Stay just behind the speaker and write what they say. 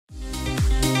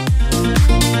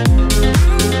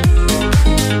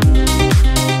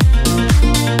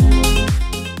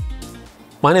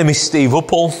My name is Steve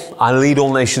Uppal. I lead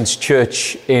All Nations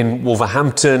Church in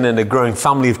Wolverhampton and a growing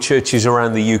family of churches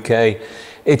around the UK.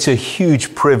 It's a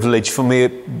huge privilege for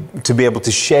me to be able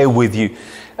to share with you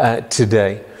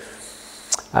today.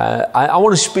 I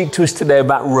want to speak to us today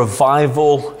about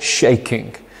revival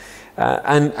shaking.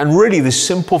 And really the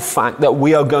simple fact that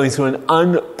we are going through an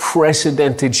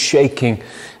unprecedented shaking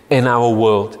in our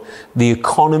world. The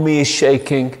economy is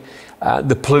shaking.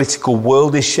 The political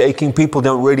world is shaking. People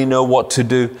don't really know what to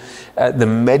do. The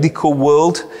medical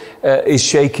world is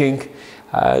shaking.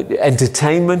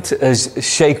 Entertainment is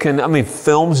shaken. I mean,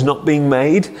 films not being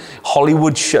made.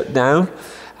 Hollywood shut down.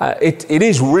 It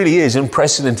really is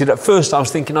unprecedented. At first I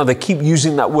was thinking, they keep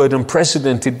using that word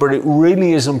unprecedented, but it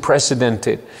really is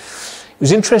unprecedented. It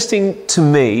was interesting to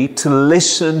me to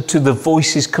listen to the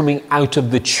voices coming out of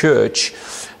the church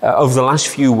over the last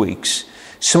few weeks.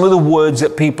 Some of the words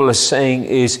that people are saying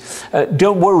is,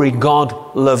 don't worry,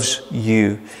 God loves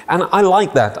you. And I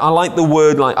like that. I like the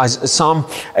word, like Psalm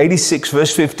 86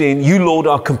 verse 15, you Lord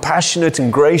are compassionate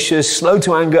and gracious, slow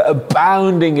to anger,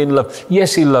 abounding in love.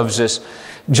 Yes, he loves us.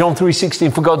 John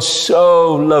 3:16, for God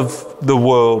so loved the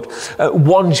world.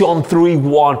 1 John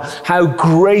 3:1, how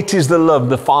great is the love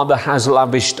the Father has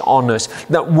lavished on us,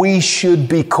 that we should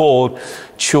be called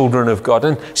children of God.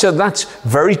 And so that's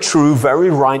very true,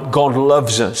 very right. God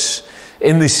loves us.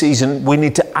 In this season, we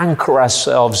need to anchor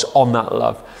ourselves on that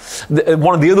love.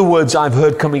 One of the other words I've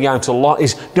heard coming out a lot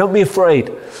is, don't be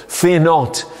afraid, fear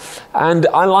not. And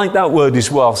I like that word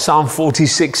as well. Psalm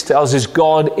 46 tells us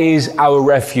God is our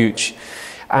refuge.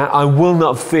 I will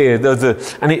not fear,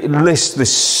 and it lists the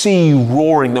sea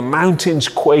roaring, the mountains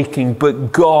quaking,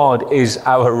 but God is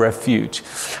our refuge.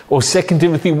 Or 2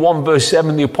 Timothy 1 verse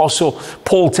 7, the Apostle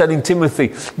Paul telling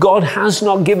Timothy, God has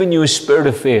not given you a spirit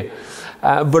of fear,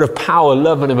 but of power,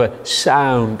 love, and of a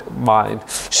sound mind.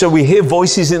 So we hear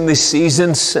voices in this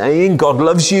season saying, God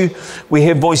loves you. We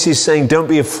hear voices saying, don't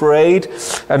be afraid.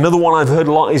 Another one I've heard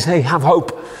a lot is, hey, have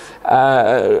hope.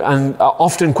 And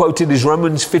often quoted is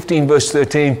Romans 15 verse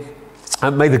 13.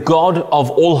 And may the God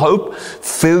of all hope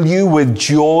fill you with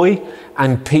joy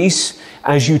and peace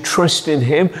as you trust in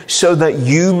him, so that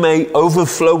you may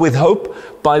overflow with hope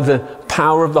by the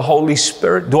power of the Holy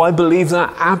Spirit. Do I believe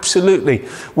that? Absolutely.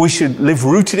 We should live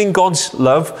rooted in God's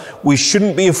love. We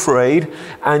shouldn't be afraid.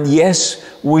 And yes,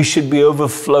 we should be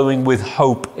overflowing with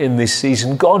hope in this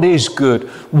season. God is good.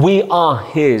 We are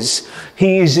his.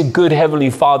 He is a good Heavenly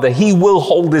Father. He will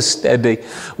hold us steady.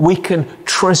 We can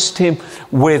trust him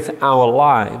with our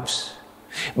lives.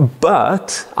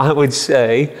 But I would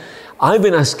say, I've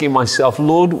been asking myself,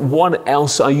 Lord, what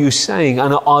else are you saying?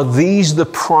 And are these the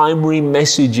primary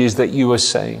messages that you are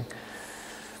saying?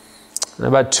 And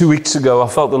about 2 weeks ago, I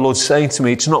felt the Lord saying to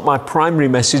me, it's not my primary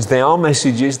message. They are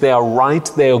messages. They are right.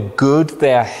 They are good.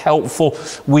 They are helpful.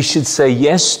 We should say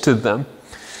yes to them.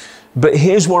 But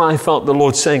here's what I felt the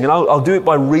Lord saying. And I'll do it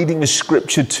by reading a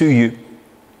scripture to you.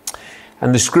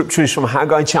 And the scripture is from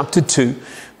Haggai chapter 2,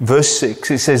 verse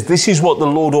 6. It says, this is what the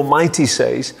Lord Almighty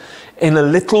says. In a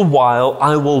little while,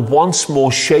 I will once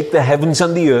more shake the heavens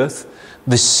and the earth,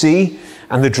 the sea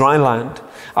and the dry land.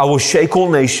 I will shake all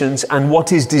nations, and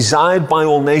what is desired by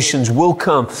all nations will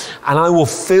come. And I will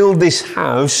fill this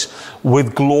house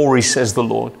with glory, says the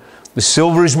Lord. The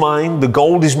silver is mine, the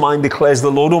gold is mine, declares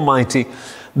the Lord Almighty.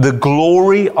 The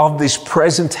glory of this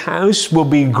present house will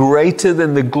be greater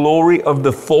than the glory of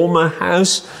the former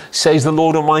house, says the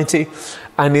Lord Almighty.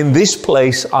 And in this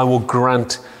place I will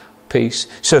grant peace.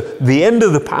 So the end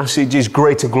of the passage is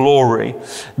greater glory.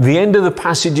 The end of the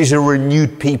passage is a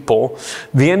renewed people.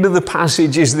 The end of the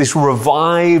passage is this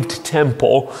revived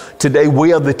temple. Today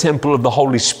we are the temple of the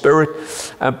Holy Spirit.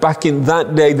 Back in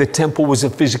that day, the temple was a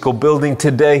physical building.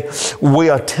 Today we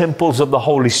are temples of the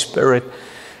Holy Spirit.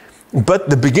 But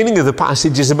the beginning of the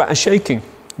passage is about a shaking.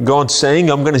 God's saying,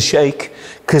 I'm going to shake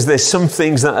because there's some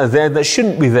things that are there that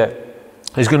shouldn't be there.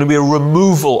 There's going to be a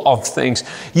removal of things.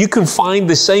 You can find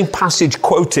the same passage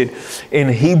quoted in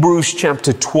Hebrews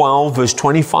chapter 12, verse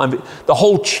 25. The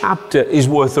whole chapter is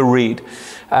worth a read.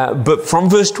 But from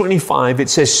verse 25, it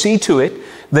says, see to it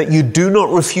that you do not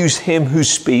refuse him who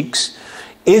speaks.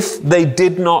 If they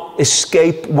did not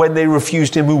escape when they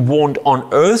refused him who warned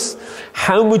on earth,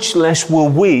 how much less will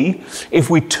we if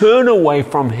we turn away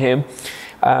from him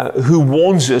who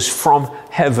warns us from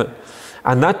heaven?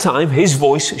 And that time his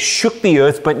voice shook the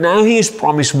earth, but now he has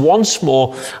promised once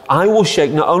more, I will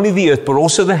shake not only the earth, but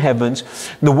also the heavens.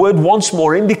 The word once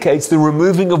more indicates the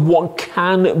removing of what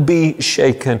can be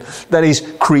shaken, that is,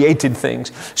 created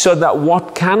things, so that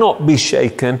what cannot be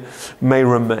shaken may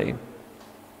remain.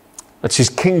 That's his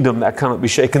kingdom that cannot be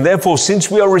shaken. Therefore,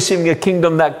 since we are receiving a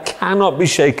kingdom that cannot be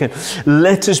shaken,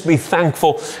 let us be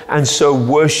thankful and so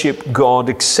worship God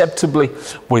acceptably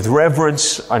with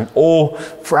reverence and awe,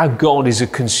 for our God is a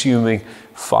consuming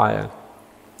fire.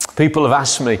 People have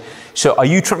asked me, so are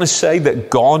you trying to say that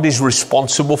God is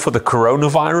responsible for the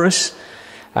coronavirus?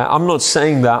 I'm not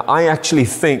saying that. I actually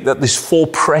think that there's 4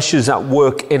 pressures at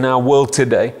work in our world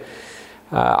today.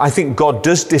 I think God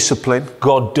does discipline,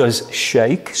 God does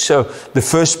shake. So the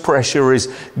first pressure is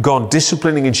God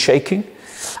disciplining and shaking.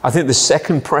 I think the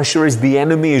second pressure is the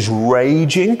enemy is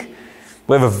raging.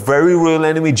 We have a very real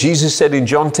enemy. Jesus said in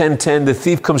John 10:10, the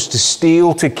thief comes to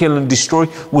steal, to kill and destroy.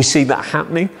 We see that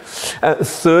happening.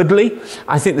 Thirdly,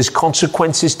 I think there's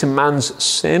consequences to man's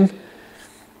sin.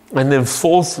 And then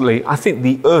fourthly, I think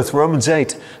the earth, Romans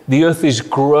 8, the earth is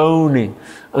groaning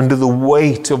under the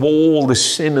weight of all the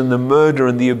sin and the murder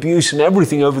and the abuse and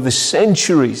everything over the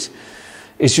centuries.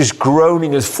 It's just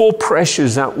groaning. There's 4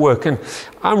 pressures at work. And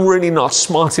I'm really not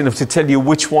smart enough to tell you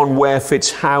which one where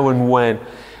fits how and when.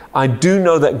 I do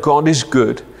know that God is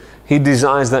good. He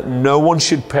desires that no one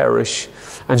should perish.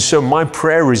 And so my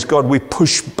prayer is, God, we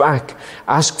push back,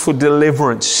 ask for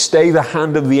deliverance, stay the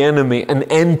hand of the enemy, an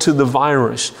end to the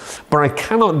virus. But I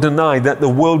cannot deny that the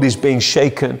world is being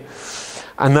shaken.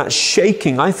 And that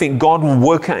shaking, I think God will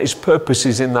work out his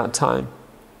purposes in that time.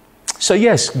 So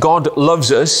yes, God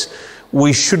loves us.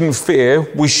 We shouldn't fear.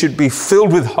 We should be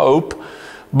filled with hope.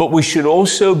 But we should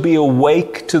also be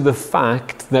awake to the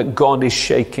fact that God is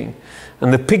shaking.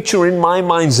 And the picture in my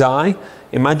mind's eye,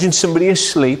 imagine somebody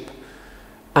asleep,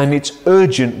 and it's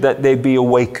urgent that they be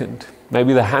awakened.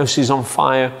 Maybe the house is on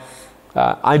fire.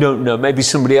 I don't know. Maybe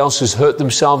somebody else has hurt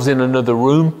themselves in another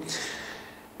room.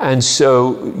 And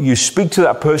so you speak to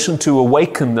that person to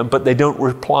awaken them, but they don't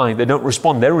reply. They don't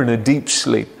respond. They're in a deep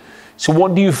sleep. So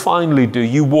what do you finally do?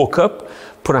 You walk up,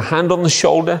 put a hand on the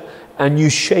shoulder, and you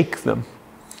shake them.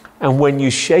 And when you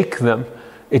shake them,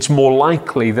 it's more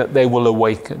likely that they will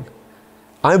awaken.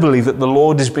 I believe that the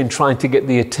Lord has been trying to get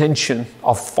the attention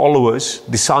of followers,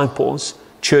 disciples,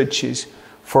 churches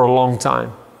for a long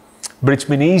time. But it's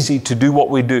been easy to do what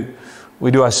we do.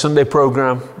 We do our Sunday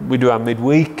program, we do our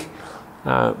midweek,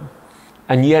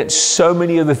 and yet so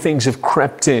many other things have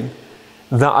crept in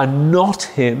that are not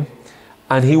him,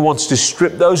 and he wants to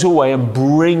strip those away and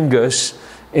bring us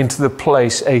into the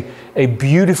place, a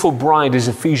beautiful bride, as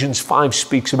Ephesians 5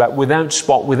 speaks about, without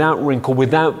spot, without wrinkle,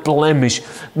 without blemish.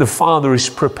 The Father is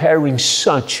preparing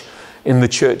such in the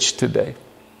church today.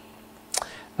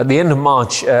 At the end of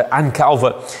March, Ann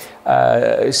Calvert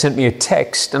sent me a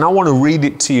text, and I want to read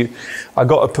it to you. I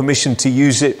got a permission to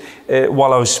use it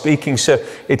while I was speaking. So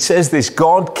it says this: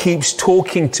 God keeps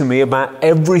talking to me about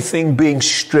everything being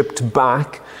stripped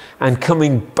back and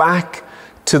coming back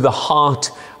to the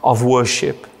heart of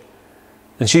worship.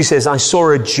 And she says, I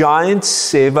saw a giant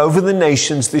sieve over the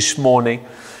nations this morning.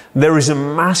 There is a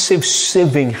massive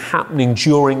sieving happening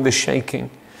during the shaking.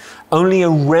 Only a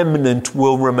remnant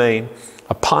will remain.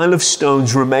 A pile of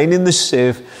stones remain in the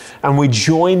sieve, and we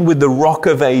join with the rock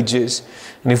of ages.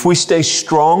 And if we stay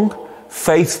strong,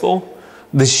 faithful,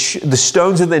 the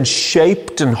stones are then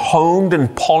shaped and honed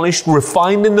and polished,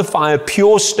 refined in the fire,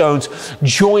 pure stones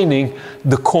joining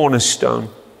the cornerstone.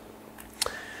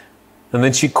 And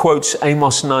then she quotes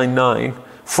Amos 9:9,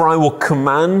 for I will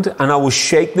command and I will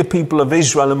shake the people of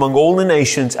Israel among all the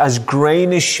nations as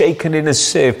grain is shaken in a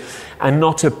sieve, and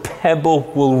not a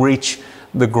pebble will reach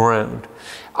the ground.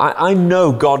 I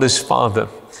know God as Father.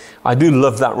 I do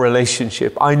love that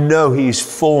relationship. I know he is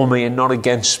for me and not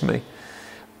against me.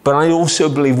 But I also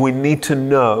believe we need to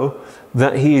know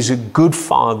that he is a good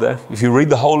father. If you read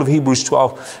the whole of Hebrews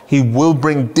 12, he will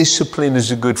bring discipline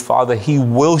as a good father. He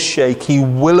will shake. He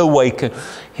will awaken.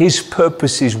 His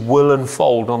purposes will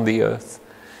unfold on the earth.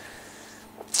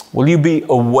 Will you be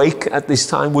awake at this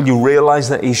time? Will you realize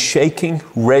that he's shaking,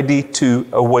 ready to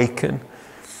awaken?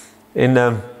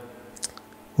 In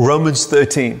Romans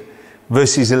 13,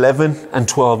 verses 11 and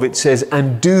 12, it says,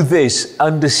 and do this,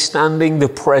 understanding the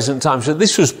present time. So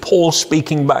this was Paul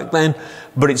speaking back then,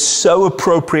 but it's so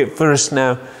appropriate for us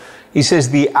now. He says,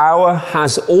 the hour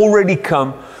has already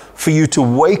come for you to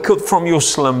wake up from your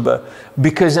slumber,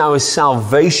 because our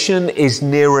salvation is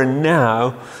nearer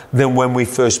now than when we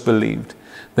first believed.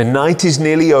 The night is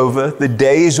nearly over, the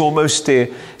day is almost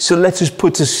here. So let us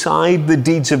put aside the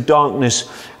deeds of darkness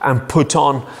and put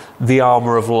on the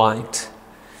armor of light.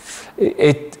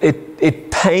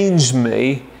 It pains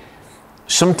me,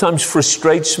 sometimes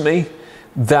frustrates me,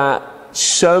 that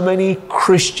so many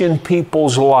Christian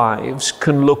people's lives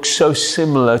can look so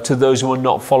similar to those who are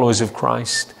not followers of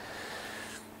Christ.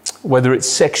 whether it's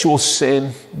sexual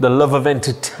sin, the love of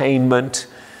entertainment,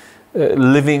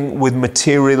 living with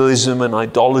materialism and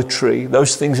idolatry,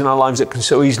 those things in our lives that can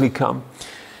so easily come.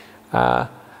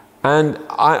 And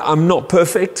I'm not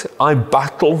perfect. I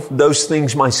battle those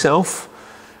things myself.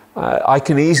 I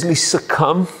can easily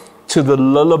succumb to the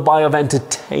lullaby of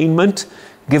entertainment,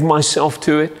 give myself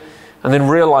to it, and then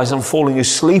realize I'm falling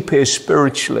asleep here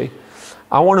spiritually.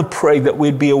 I want to pray that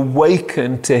we'd be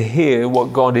awakened to hear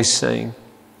what God is saying.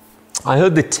 I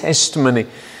heard the testimony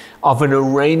of an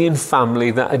Iranian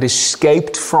family that had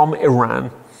escaped from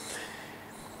Iran.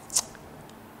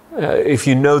 If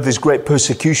you know, there's great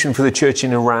persecution for the church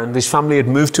in Iran. This family had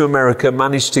moved to America,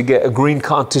 managed to get a green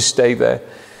card to stay there.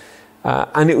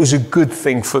 And it was a good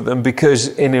thing for them, because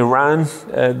in Iran,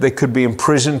 they could be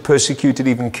imprisoned, persecuted,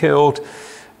 even killed.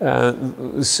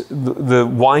 The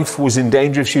wife was in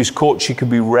danger. If she was caught, she could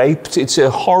be raped. It's a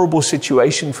horrible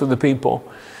situation for the people.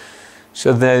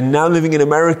 So they're now living in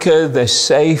America, they're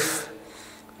safe.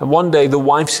 And one day the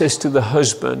wife says to the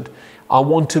husband, I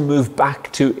want to move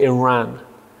back to Iran.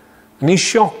 And he's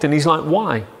shocked and he's like,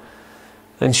 why?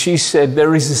 And she said,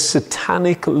 there is a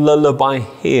satanic lullaby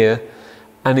here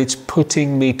and it's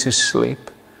putting me to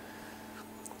sleep.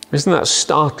 Isn't that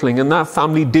startling? And that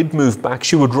family did move back.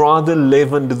 She would rather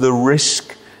live under the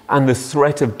risk and the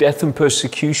threat of death and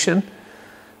persecution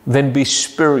than be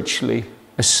spiritually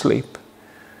asleep.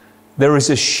 There is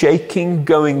a shaking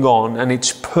going on, and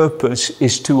its purpose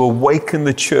is to awaken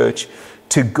the church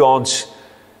to God's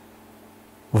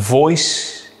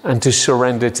voice and to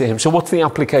surrender to Him. So what's the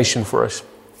application for us?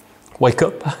 Wake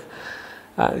up.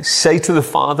 Say to the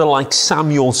Father, like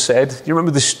Samuel said. Do you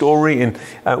remember the story in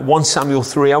 1 Samuel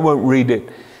 3? I won't read it.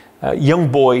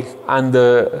 Young boy, and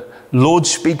the Lord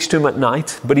speaks to him at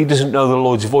night, but he doesn't know the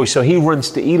Lord's voice. So he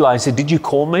runs to Eli and says, did you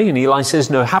call me? And Eli says,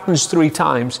 no. It happens 3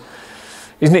 times.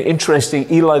 Isn't it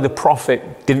interesting? Eli the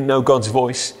prophet didn't know God's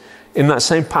voice. In that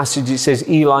same passage, it says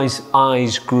Eli's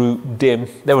eyes grew dim.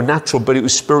 They were natural, but it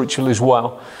was spiritual as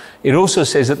well. It also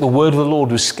says that the word of the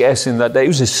Lord was scarce in that day. It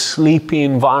was a sleepy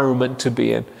environment to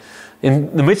be in.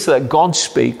 In the midst of that, God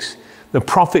speaks. The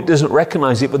prophet doesn't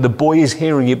recognize it, but the boy is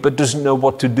hearing it, but doesn't know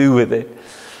what to do with it.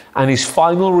 And his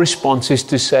final response is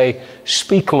to say,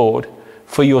 speak, Lord,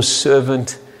 for your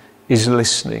servant is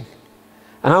listening.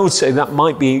 And I would say that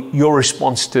might be your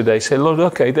response today. Say, Lord,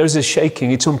 okay, there's a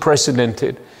shaking. It's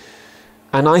unprecedented.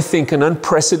 And I think an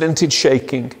unprecedented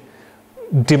shaking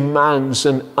demands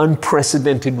an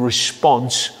unprecedented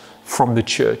response from the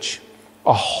church.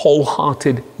 A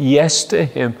wholehearted yes to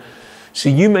Him. So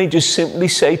you may just simply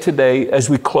say today, as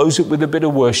we close it with a bit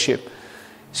of worship,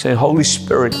 say, Holy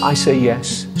Spirit, I say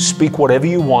yes. Speak whatever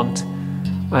you want.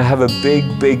 I have a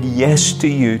big, big yes to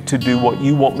you to do what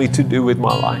you want me to do with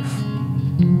my life.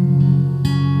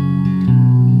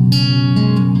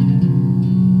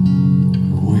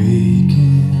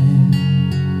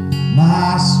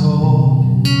 My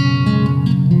soul,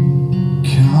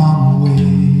 come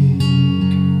awake.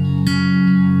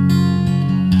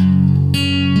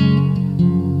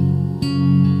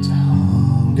 To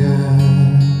hunger,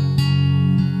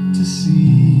 to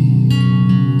seek,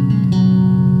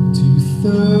 to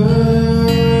thirst.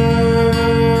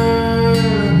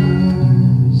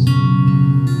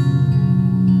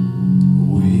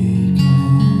 Awaken,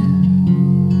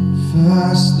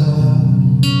 first love.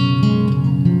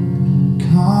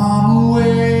 Come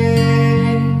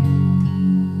away,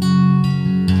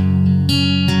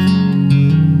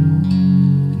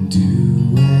 and do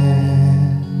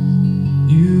as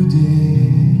you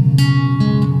did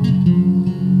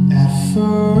at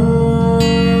first.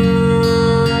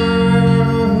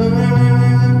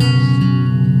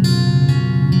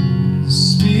 The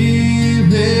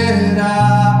Spirit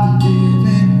of the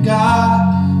living God,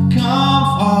 come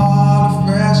fall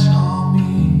afresh on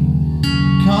me.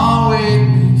 Come wake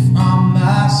me from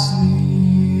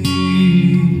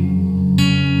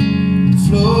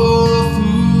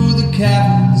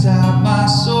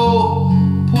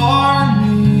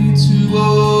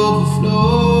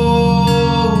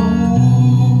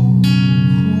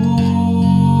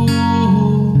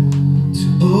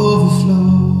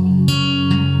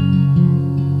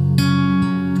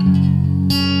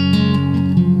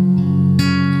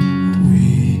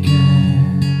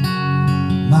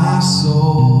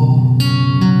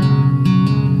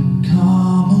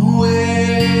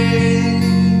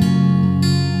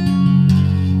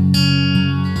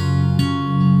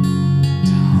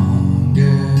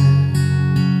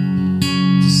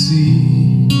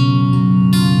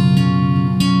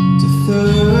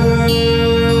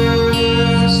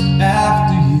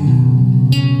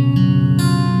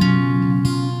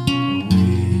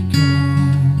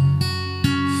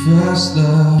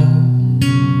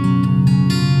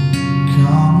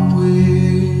come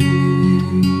away.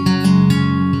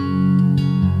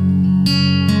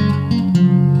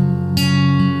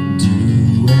 Do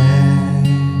as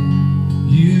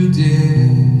you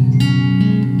did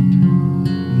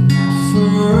at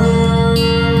first.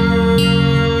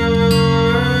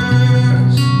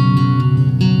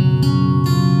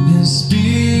 The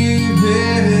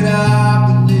Spirit of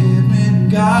the living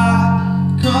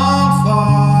God, come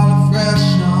fall afresh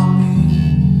on me.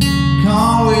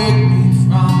 Come wake me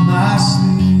from my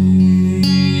sleep.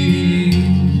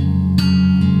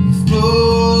 You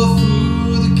flow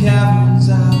through the caverns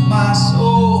of my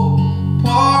soul,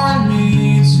 pouring me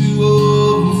to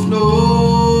overflow.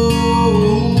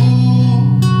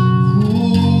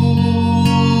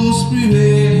 Ooh,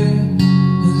 Spirit,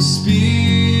 the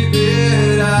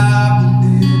Spirit of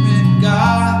the living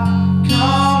God,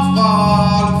 come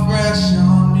fall afresh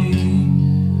on me.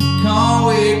 Come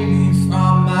wake me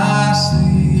from my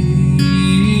sleep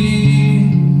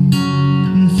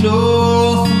and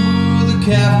flow through the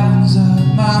caverns of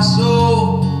my soul,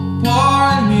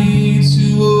 pouring me to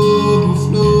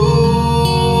overflow.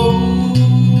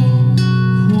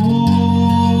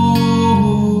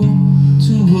 Ooh,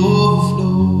 to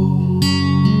overflow.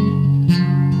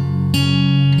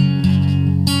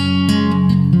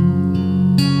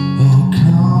 Oh,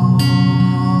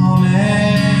 come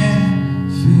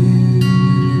and fill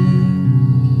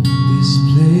this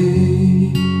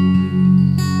place.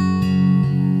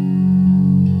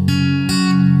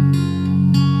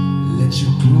 Let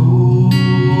your glory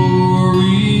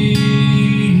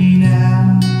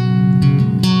now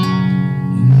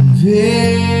invade